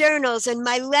and my journals and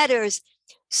my letters.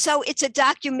 So it's a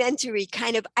documentary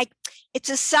kind of, it's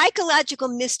a psychological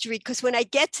mystery, because when I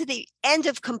get to the end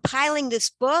of compiling this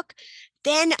book,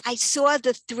 then I saw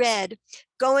the thread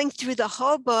going through the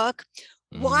whole book.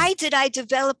 Why did I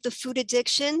develop the food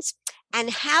addictions? And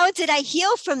how did I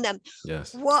heal from them?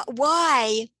 Yes.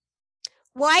 Why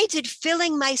did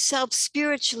filling myself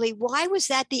spiritually, why was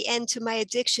that the end to my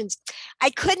addictions? I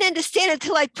couldn't understand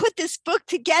until I put this book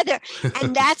together.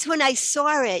 And that's when I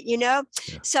saw it, Yeah.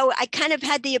 So I kind of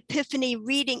had the epiphany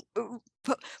reading,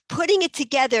 putting it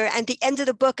together. And the end of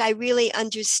the book, I really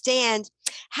understand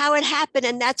how it happened.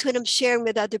 And that's what I'm sharing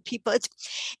with other people.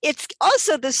 It's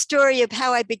also the story of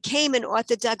how I became an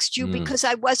Orthodox Jew, because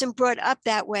I wasn't brought up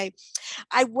that way.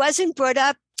 I wasn't brought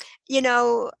up with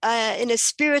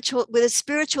a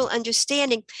spiritual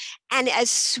understanding. And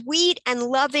as sweet and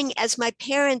loving as my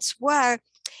parents were,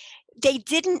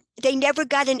 they never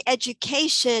got an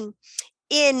education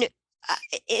in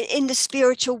the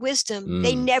spiritual wisdom.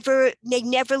 They never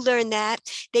learned that.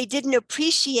 They didn't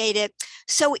appreciate it.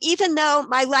 So even though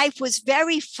my life was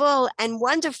very full and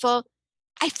wonderful,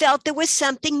 I felt there was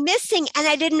something missing, and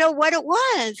I didn't know what it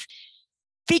was,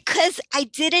 because I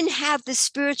didn't have the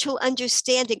spiritual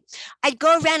understanding. I'd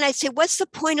go around and I'd say, what's the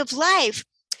point of life?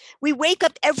 We wake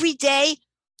up every day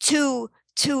to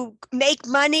make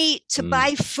money, to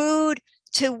buy food,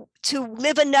 to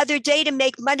live another day, to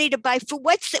make money, to buy food.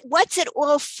 What's it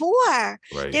all for?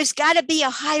 Right. There's got to be a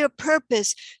higher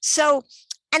purpose. So,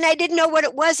 and I didn't know what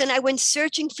it was. And I went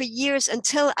searching for years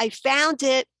until I found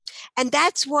it. And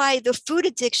that's why the food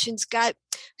addictions got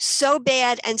so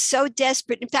bad and so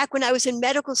desperate. In fact, when I was in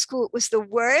medical school, it was the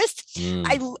worst.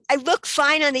 I look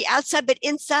fine on the outside, but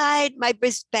inside, my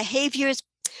behaviors,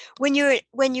 when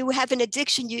you have an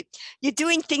addiction, you're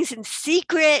doing things in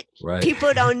secret. Right.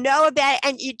 People don't know about it,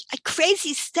 and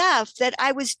crazy stuff that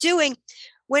I was doing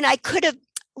when I could have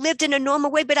lived in a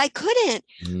normal way, but I couldn't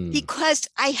because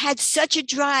I had such a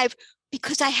drive,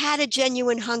 because I had a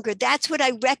genuine hunger. That's what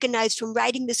I recognized from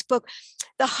writing this book.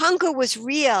 The hunger was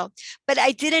real, but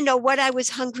I didn't know what I was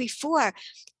hungry for.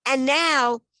 And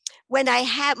now, when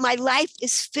my life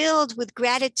is filled with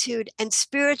gratitude and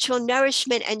spiritual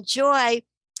nourishment and joy,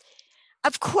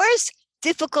 of course,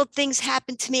 difficult things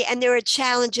happen to me and there are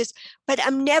challenges, but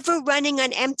I'm never running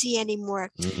on empty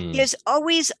anymore. There's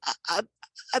always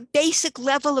a basic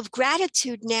level of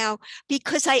gratitude now,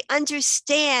 because I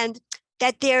understand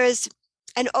that there's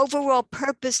an overall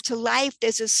purpose to life.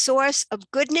 There's a source of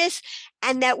goodness,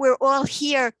 and that we're all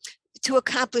here to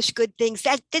accomplish good things.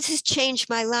 This has changed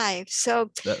my life.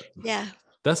 So, yeah.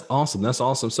 That's awesome. That's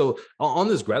awesome. So on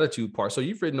this gratitude part, so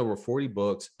you've written over 40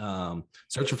 books,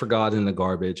 Searching for God in the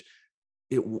Garbage.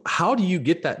 How do you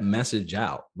get that message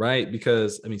out, right?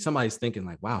 Because I mean, somebody's thinking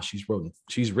like, wow, she's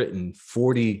written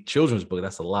 40 children's books.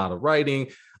 That's a lot of writing.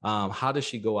 How does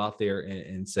she go out there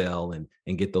and sell and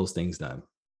get those things done?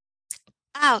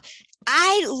 Oh,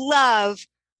 I love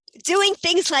doing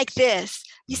things like this.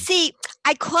 You see,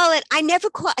 I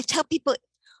tell people,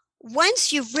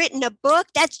 once you've written a book,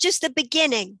 that's just the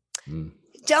beginning.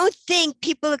 Don't think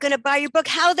people are going to buy your book.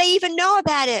 How they even know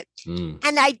about it?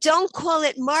 And I don't call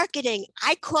it marketing.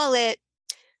 I call it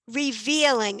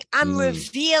revealing. I'm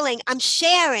revealing. I'm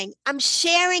sharing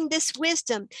this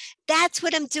wisdom. That's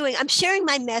what I'm doing. I'm sharing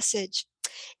my message.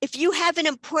 If you have an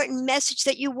important message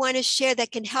that you want to share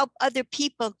that can help other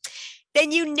people,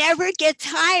 then you never get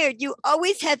tired. You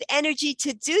always have energy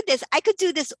to do this. I could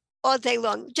do this all day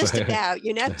long, just about,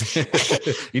 You need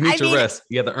to rest.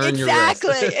 You have to earn your rest.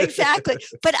 Exactly.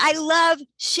 But I love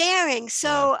sharing.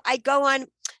 So I go on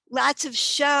lots of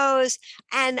shows,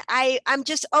 and I'm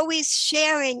just always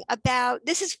sharing about,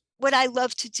 this is what I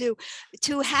love to do,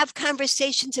 to have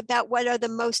conversations about what are the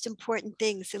most important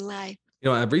things in life.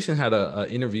 I've recently had a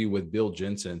interview with Bill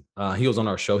Jensen. He was on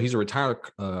our show. He's a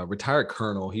retired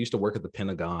colonel. He used to work at the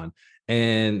Pentagon.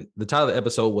 And the title of the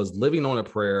episode was Living on a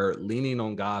Prayer, Leaning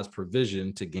on God's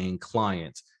Provision to Gain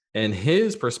Clients. And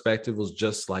his perspective was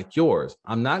just like yours.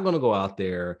 I'm not going to go out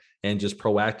there and just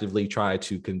proactively try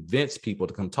to convince people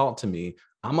to come talk to me.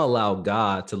 I'm going to allow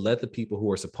God to let the people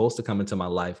who are supposed to come into my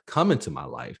life come into my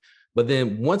life. But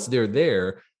then once they're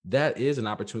there, that is an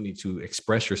opportunity to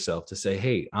express yourself, to say,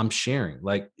 hey, I'm sharing.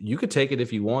 Like, you could take it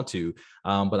if you want to,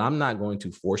 but I'm not going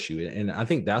to force you. And I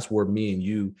think that's where me and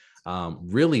you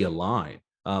really align.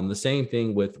 The same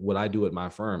thing with what I do at my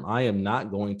firm. I am not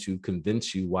going to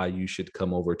convince you why you should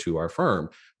come over to our firm.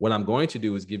 What I'm going to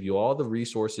do is give you all the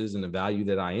resources and the value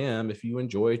that I am. If you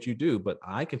enjoy it, you do. But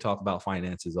I can talk about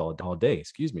finances all day.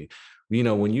 Excuse me.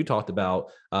 When you talked about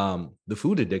the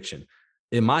food addiction,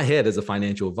 in my head as a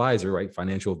financial advisor, right?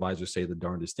 Financial advisors say the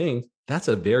darndest things. That's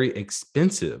a very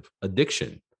expensive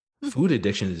addiction. Food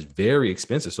addiction is very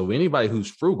expensive. So anybody who's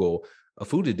frugal, a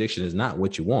food addiction is not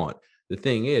what you want. The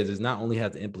thing is not only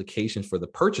has the implications for the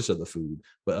purchase of the food,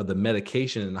 but of the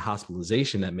medication and the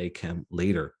hospitalization that may come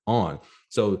later on.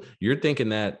 So you're thinking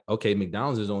that, okay,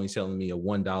 McDonald's is only selling me a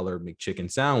 $1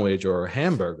 McChicken sandwich or a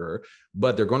hamburger,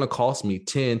 but they're going to cost me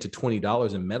 $10 to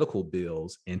 $20 in medical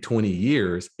bills in 20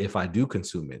 years if I do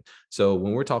consume it. So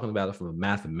when we're talking about it from a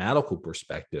mathematical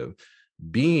perspective,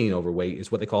 being overweight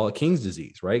is what they call a King's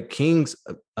disease, right? Kings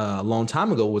a long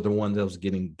time ago was the one that was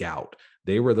getting gout.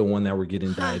 They were the one that were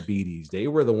getting diabetes. They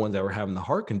were the ones that were having the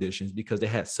heart conditions because they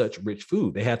had such rich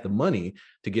food. They had the money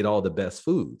to get all the best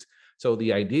foods. So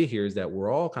the idea here is that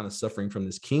we're all kind of suffering from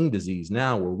this King disease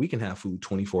now, where we can have food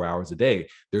 24 hours a day.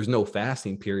 There's no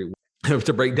fasting period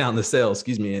to break down the cells,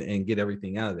 and get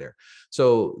everything out of there.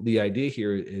 So the idea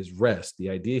here is rest. The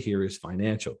idea here is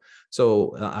financial.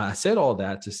 So I said all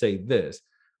that to say this,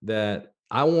 that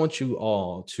I want you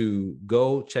all to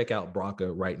go check out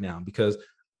Bracha right now, because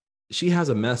she has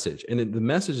a message, and the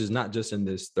message is not just in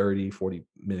this 30-40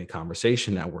 minute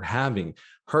conversation that we're having.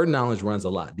 Her knowledge runs a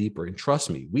lot deeper. And trust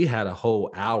me, we had a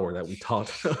whole hour that we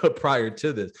talked prior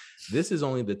to this. This is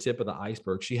only the tip of the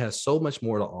iceberg. She has so much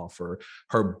more to offer.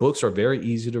 Her books are very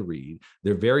easy to read.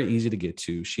 They're very easy to get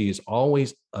to. She is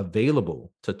always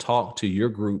available to talk to your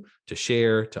group, to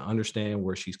share, to understand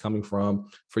where she's coming from,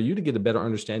 for you to get a better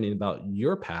understanding about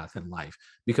your path in life,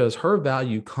 because her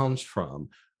value comes from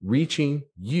reaching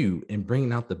you and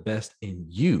bringing out the best in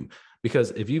you. Because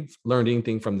if you've learned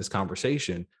anything from this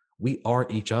conversation, we are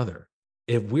each other.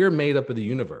 If we're made up of the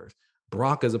universe,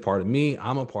 Bracha is a part of me.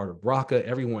 I'm a part of Bracha.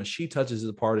 Everyone she touches is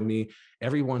a part of me.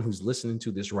 Everyone who's listening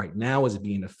to this right now is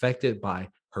being affected by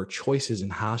her choices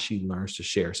and how she learns to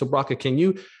share. So Bracha, can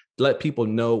you let people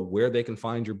know where they can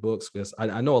find your books? Because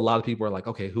I know a lot of people are like,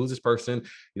 okay, who's this person?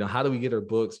 How do we get her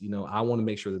books? I want to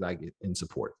make sure that I get in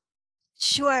support.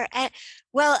 Sure.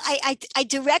 Well, I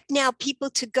direct now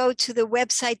people to go to the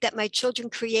website that my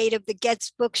children created, the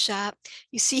Getz Bookshop.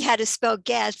 You see how to spell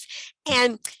Getz.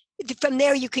 And from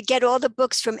there, you could get all the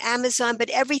books from Amazon, but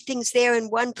everything's there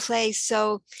in one place.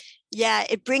 So yeah,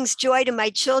 it brings joy to my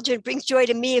children, it brings joy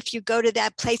to me if you go to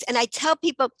that place. And I tell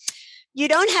people, you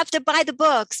don't have to buy the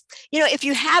books. If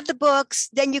you have the books,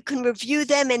 then you can review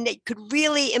them and they could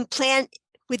really implant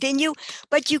within you,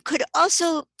 but you could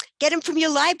also get them from your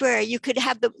library. You could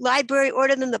have the library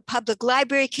order them, the public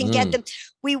library can get them.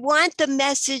 We want the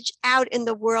message out in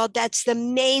the world. That's the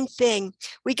main thing.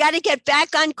 We got to get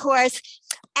back on course.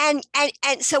 And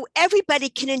so everybody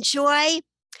can enjoy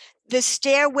the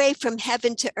stairway from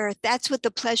heaven to earth. That's what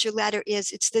the pleasure ladder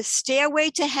is. It's the stairway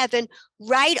to heaven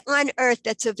right on earth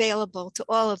that's available to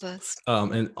all of us.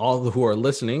 And all who are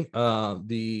listening,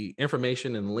 the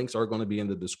information and links are going to be in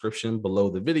the description below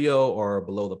the video or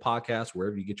below the podcast,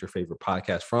 wherever you get your favorite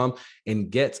podcast from. And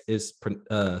Getz is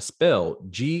spelled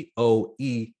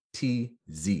Goetz.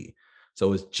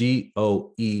 So it's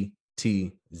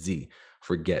Goetz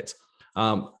for Getz.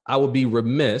 I would be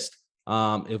remiss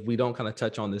if we don't kind of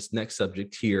touch on this next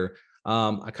subject here.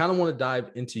 I kind of want to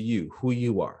dive into you, who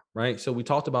you are, right? So we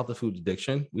talked about the food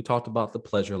addiction. We talked about the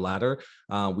pleasure ladder.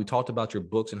 We talked about your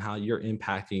books and how you're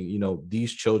impacting,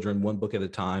 these children one book at a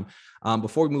time.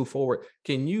 Before we move forward,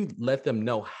 can you let them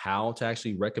know how to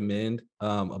actually recommend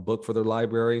a book for their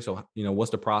library? So,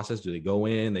 what's the process? Do they go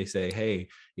in, they say, hey,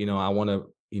 I want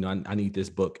to, I need this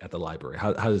book at the library.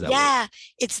 How does that work? Yeah,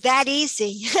 it's that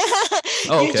easy.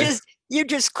 Oh, okay. You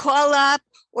just call up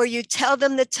or you tell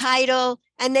them the title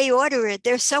and they order it.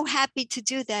 They're so happy to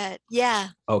do that. Yeah.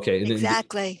 Okay.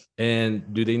 Exactly.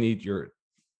 And do they need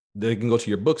they can go to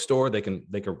your bookstore, they can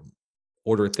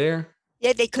order it there?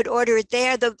 Yeah, they could order it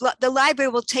there. The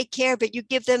library will take care of it. You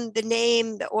give them the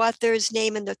name, the author's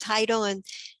name, and the title, and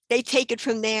they take it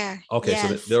from there. Okay, so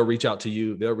Yes. they'll reach out to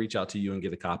you. They'll reach out to you and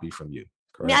get a copy from you,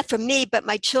 correct? Not from me, but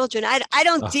my children. I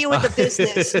don't Oh. deal with the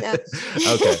business. No.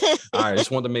 Okay. All right. I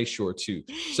just wanted to make sure too.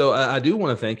 So I do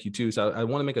want to thank you too. So I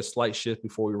want to make a slight shift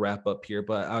before we wrap up here,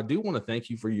 but I do want to thank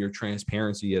you for your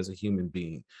transparency as a human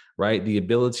being, right? The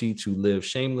ability to live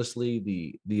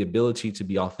shamelessly, the ability to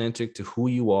be authentic to who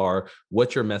you are,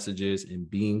 what your message is, and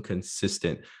being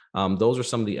consistent. Those are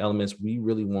some of the elements we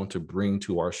really want to bring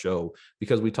to our show,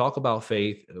 because we talk about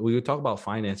faith, we talk about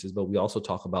finances, but we also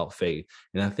talk about faith.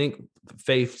 And I think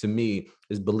faith to me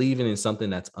is believing in something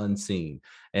that's unseen.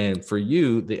 And for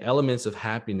you, the elements of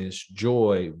happiness,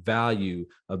 joy, value,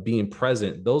 of being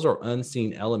present, those are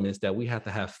unseen elements that we have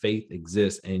to have faith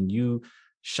exist. And you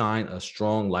shine a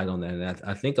strong light on that. And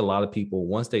I think a lot of people,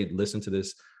 once they listen to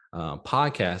this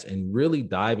podcast and really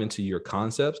dive into your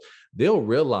concepts, they'll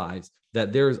realize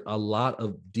that there's a lot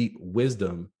of deep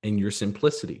wisdom in your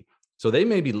simplicity. So they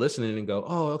may be listening and go,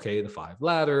 oh, okay, the 5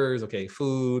 ladders, okay,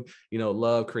 food,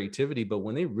 love, creativity. But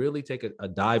when they really take a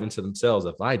dive into themselves,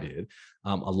 if I did,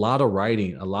 a lot of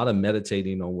writing, a lot of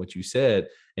meditating on what you said,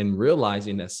 and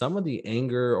realizing that some of the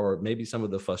anger, or maybe some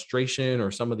of the frustration,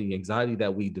 or some of the anxiety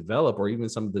that we develop, or even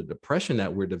some of the depression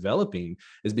that we're developing,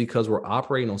 is because we're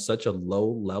operating on such a low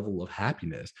level of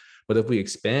happiness. But if we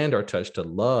expand our touch to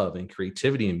love and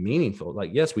creativity and meaningful,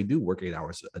 like, yes, we do work 8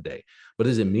 hours a day, but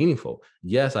is it meaningful?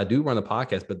 Yes, I do run a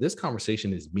podcast, but this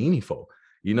conversation is meaningful.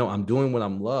 I'm doing what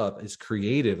I'm love. It's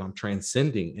creative. I'm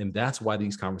transcending. And that's why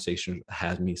these conversations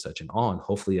have me such an awe. And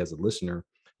hopefully as a listener,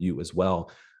 you as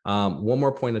well. One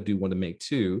more point I do want to make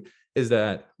too, is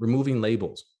that removing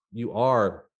labels. You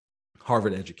are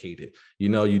Harvard educated.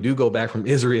 You do go back from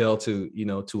Israel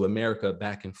to America,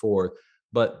 back and forth.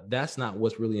 But that's not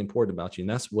what's really important about you. And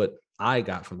that's what I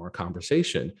got from our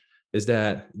conversation, is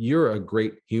that you're a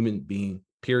great human being,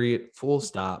 period, full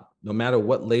stop. No matter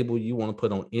what label you want to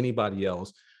put on anybody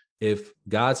else, if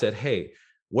God said, hey,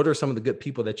 what are some of the good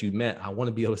people that you met? I want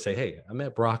to be able to say, hey, I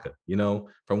met Bracha.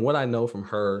 From what I know from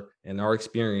her and our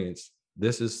experience,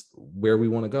 this is where we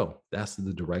want to go. That's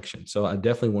the direction. So I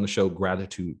definitely want to show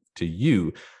gratitude to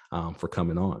you for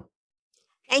coming on.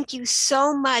 Thank you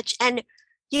so much. And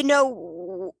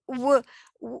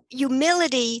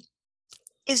humility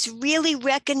is really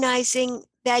recognizing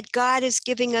that God is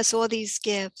giving us all these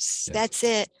gifts. Yes. That's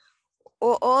it.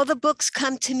 All the books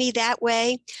come to me that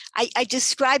way. I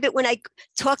describe it when I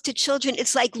talk to children.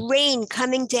 It's like rain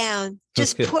coming down,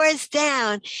 just pours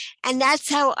down. And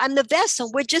that's how I'm the vessel.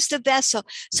 We're just a vessel.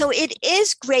 So it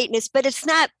is greatness, but it's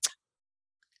not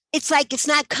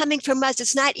coming from us.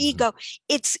 It's not ego.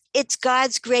 It's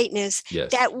God's greatness.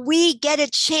 Yes. That we get a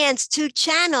chance to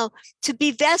channel, to be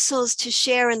vessels to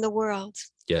share in the world.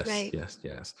 Yes, right.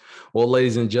 Yes. Well,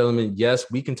 ladies and gentlemen,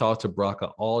 yes, we can talk to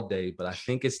Bracha all day, but I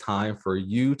think it's time for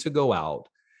you to go out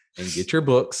and get your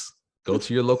books, go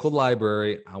to your local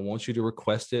library. I want you to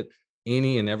request it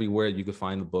any and everywhere you can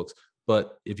find the books.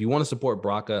 But if you want to support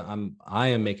Bracha, I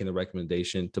am making a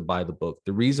recommendation to buy the book.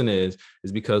 The reason is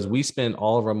because we spend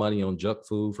all of our money on junk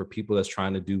food for people that's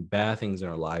trying to do bad things in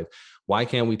our life. Why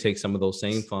can't we take some of those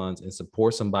same funds and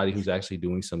support somebody who's actually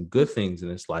doing some good things in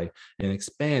his life and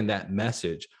expand that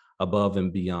message above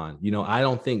and beyond? I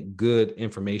don't think good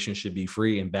information should be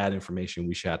free, and bad information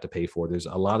we should have to pay for. There's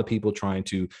a lot of people trying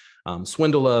to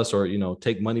swindle us or,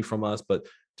 take money from us, but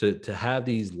to have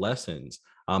these lessons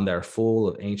that are full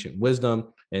of ancient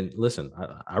wisdom. And listen,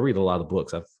 I read a lot of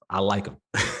books. I like them.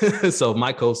 So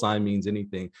my cosign means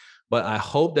anything, but I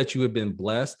hope that you have been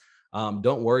blessed.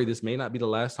 Don't worry, this may not be the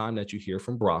last time that you hear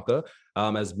from Bracha.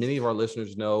 As many of our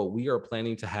listeners know, we are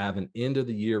planning to have an end of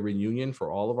the year reunion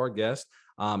for all of our guests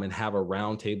and have a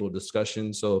roundtable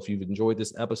discussion. So if you've enjoyed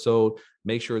this episode,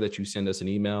 make sure that you send us an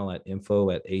email at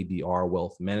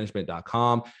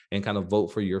info@abrwealthmanagement.com and kind of vote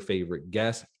for your favorite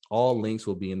guest. All links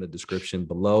will be in the description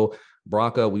below.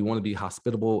 Bracha, we want to be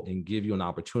hospitable and give you an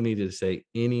opportunity to say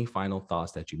any final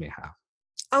thoughts that you may have.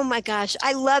 Oh my gosh,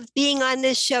 I love being on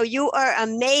this show. You are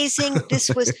amazing.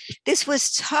 This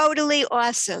was totally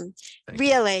awesome.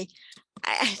 Really.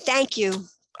 Thank you.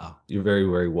 Oh, you're very,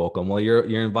 very welcome. Well, you're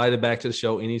invited back to the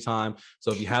show anytime.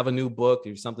 So if you have a new book,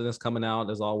 if something that's coming out,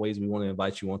 as always, we want to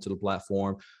invite you onto the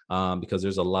platform because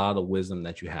there's a lot of wisdom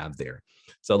that you have there.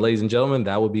 So ladies and gentlemen,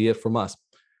 that would be it from us.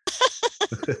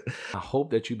 I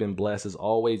hope that you've been blessed. As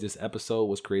always, this episode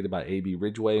was created by A.B.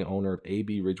 Ridgway, owner of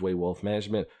A.B. Ridgway Wealth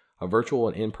Management, a virtual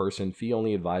and in-person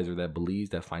fee-only advisor that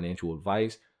believes that financial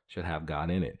advice should have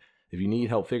God in it. If you need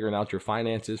help figuring out your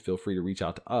finances, feel free to reach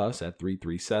out to us at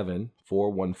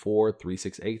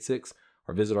 337-414-3686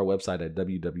 or visit our website at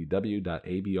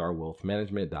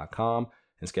www.abrwealthmanagement.com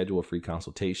and schedule a free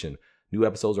consultation. New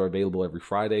episodes are available every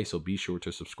Friday, so be sure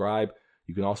to subscribe.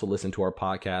 You can also listen to our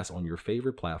podcast on your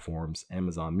favorite platforms,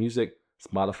 Amazon Music,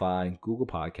 Spotify, Google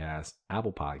Podcasts,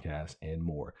 Apple Podcasts, and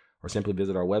more. Or simply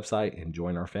visit our website and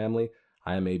join our family.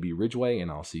 I am A.B. Ridgway,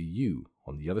 and I'll see you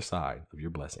on the other side of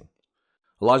your blessing.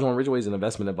 Olajuwon Ridgway is an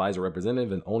investment advisor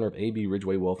representative and owner of A.B.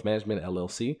 Ridgway Wealth Management,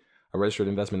 LLC, a registered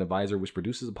investment advisor which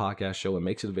produces a podcast show and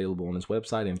makes it available on his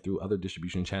website and through other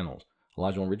distribution channels.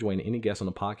 Olajuwon Ridgway and any guests on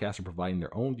the podcast are providing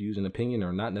their own views and opinion and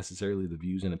are not necessarily the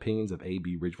views and opinions of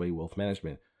A.B. Ridgway Wealth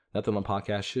Management. Nothing on the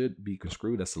podcast should be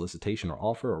construed as solicitation or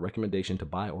offer or recommendation to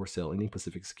buy or sell any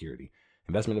specific security.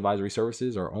 Investment advisory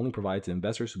services are only provided to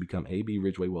investors who become A.B.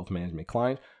 Ridgway Wealth Management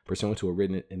clients pursuant to a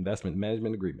written investment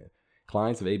management agreement.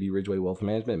 Clients of A.B. Ridgway Wealth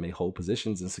Management may hold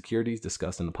positions in securities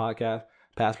discussed in the podcast.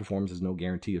 Past performance is no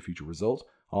guarantee of future results.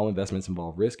 All investments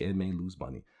involve risk and may lose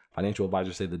money. Financial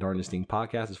advisors say the Darnest Thing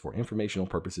podcast is for informational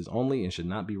purposes only and should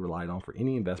not be relied on for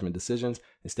any investment decisions.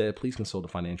 Instead, please consult a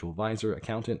financial advisor,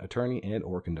 accountant, attorney,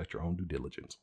 and/or conduct your own due diligence.